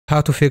How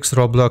to fix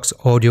Roblox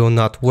audio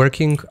not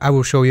working. I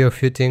will show you a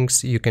few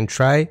things you can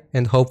try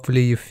and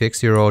hopefully you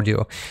fix your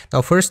audio.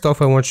 Now first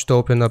off, I want you to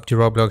open up the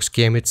Roblox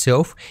game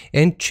itself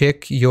and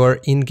check your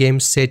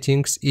in-game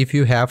settings if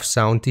you have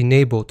sound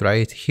enabled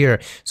right here.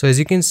 So as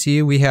you can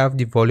see, we have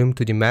the volume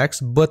to the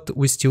max, but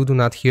we still do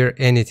not hear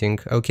anything,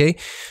 okay?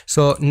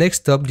 So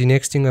next up, the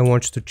next thing I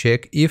want you to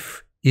check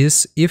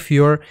is if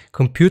your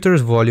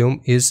computer's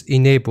volume is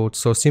enabled.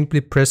 So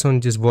simply press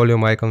on this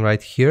volume icon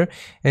right here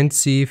and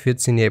see if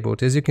it's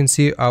enabled. As you can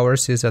see,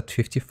 ours is at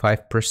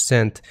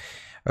 55%.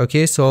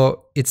 Okay,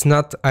 so it's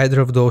not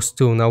either of those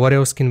two. Now what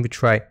else can we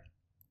try?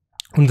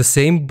 On the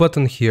same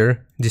button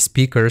here, the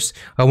speakers,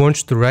 I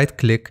want you to right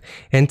click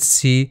and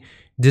see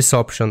this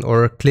option,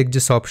 or click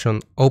this option,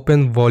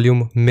 open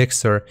volume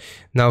mixer.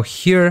 Now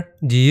here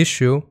the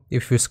issue,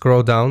 if you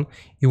scroll down,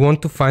 you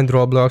want to find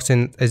Roblox,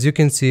 and as you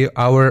can see,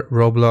 our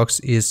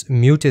Roblox is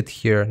muted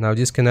here. Now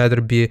this can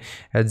either be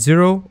at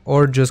 0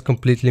 or just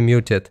completely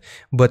muted,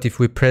 but if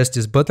we press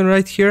this button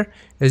right here,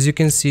 as you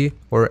can see,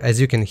 or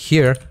as you can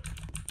hear,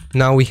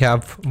 now we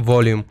have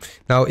volume.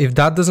 Now if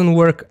that doesn't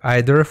work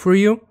either for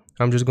you,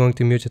 I'm just going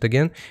to mute it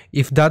again.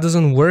 If that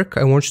doesn't work,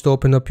 I want you to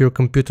open up your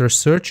computer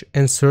search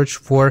and search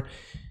for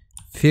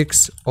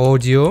fix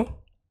audio,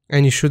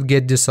 and you should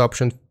get this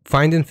option,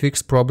 find and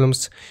fix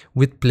problems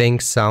with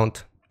playing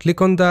sound.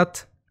 Click on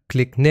that,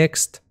 click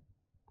next.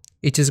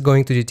 It is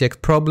going to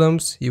detect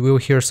problems. You will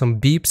hear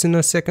some beeps in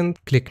a second.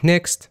 Click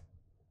next.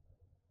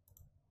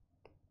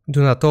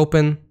 Do not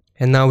open.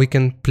 And now we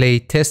can play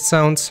test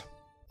sounds.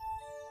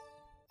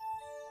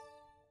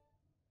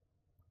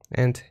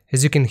 And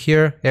as you can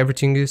hear,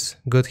 everything is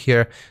good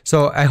here.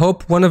 So I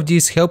hope one of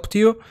these helped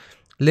you.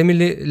 Let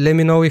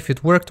me know if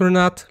it worked or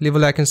not. Leave a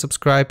like and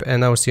subscribe,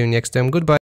 and I will see you next time. Goodbye.